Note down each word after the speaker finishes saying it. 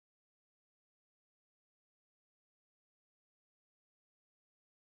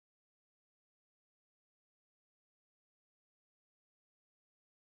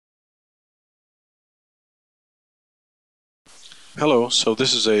Hello, so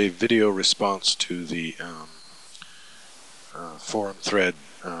this is a video response to the forum thread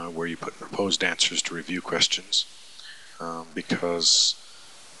where you put proposed answers to review questions. Because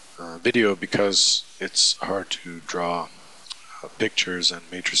it's hard to draw pictures and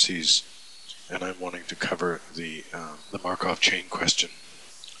matrices, and I'm wanting to cover the Markov chain question.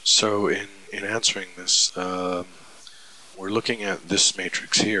 So in answering this, we're looking at this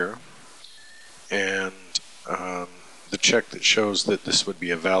matrix here, and the check that shows that this would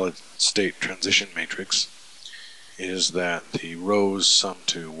be a valid state transition matrix is that the rows sum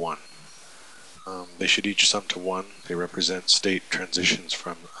to 1. They should each sum to 1. They represent state transitions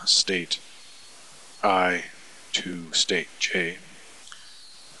from state I to state j.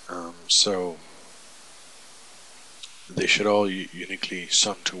 So they should all uniquely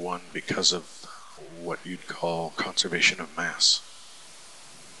sum to 1 because of what you'd call conservation of mass.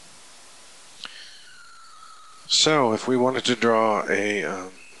 So if we wanted to draw a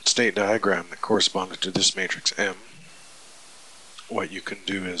state diagram that corresponded to this matrix M, what you can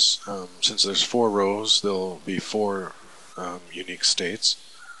do is, since there's 4 rows, there'll be 4 unique states,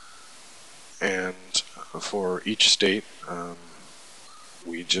 and for each state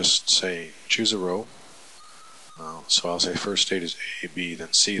we just say choose a row. So I'll say first state is A, B,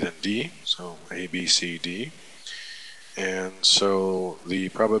 then C, then D, so A, B, C, D. And so the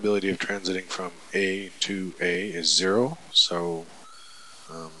probability of transiting from A to A is 0, so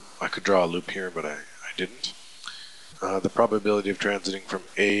I could draw a loop here, but I didn't. The probability of transiting from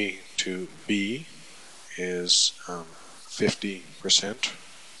A to B is 50%.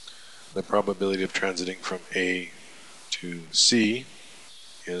 The probability of transiting from A to C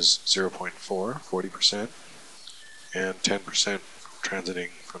is 0.4, 40%, and 10%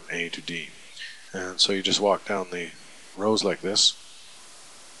 transiting from A to D. And so you just walk down the rows like this.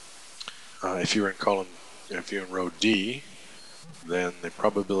 If you're in row D, then the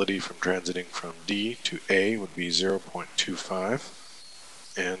probability from transiting from D to A would be 0.25,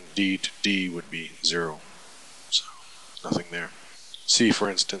 and D to D would be 0. So nothing there. C, for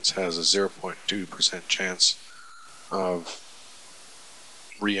instance, has a 0.2% chance of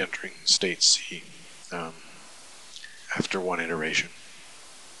re-entering state C after one iteration.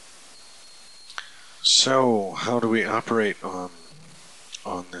 So how do we operate on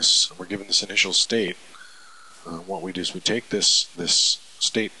this? We're given this initial state. What we do is we take this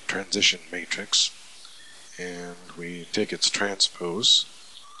state transition matrix and we take its transpose.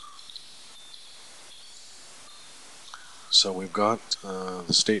 So we've got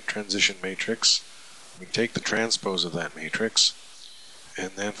the state transition matrix. We take the transpose of that matrix,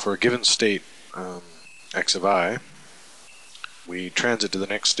 and then for a given state x of I, we transit to the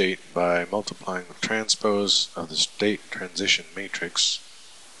next state by multiplying the transpose of the state transition matrix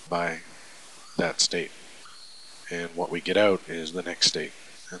by that state. And what we get out is the next state.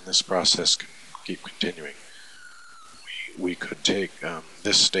 And this process can keep continuing. We could take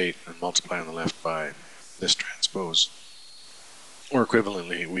this state and multiply on the left by this transpose. Or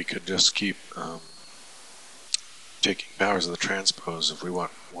equivalently, we could just keep taking powers of the transpose if we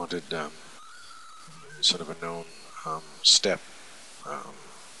wanted sort of a known step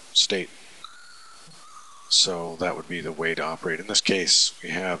state. So that would be the way to operate. In this case, we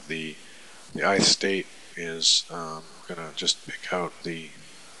have the ith state is going to just pick out the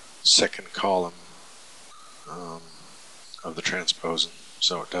second column of the transpose, and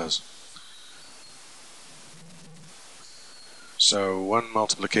so it does. So one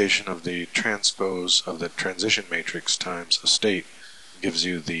multiplication of the transpose of the transition matrix times a state gives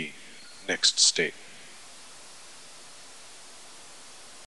you the next state.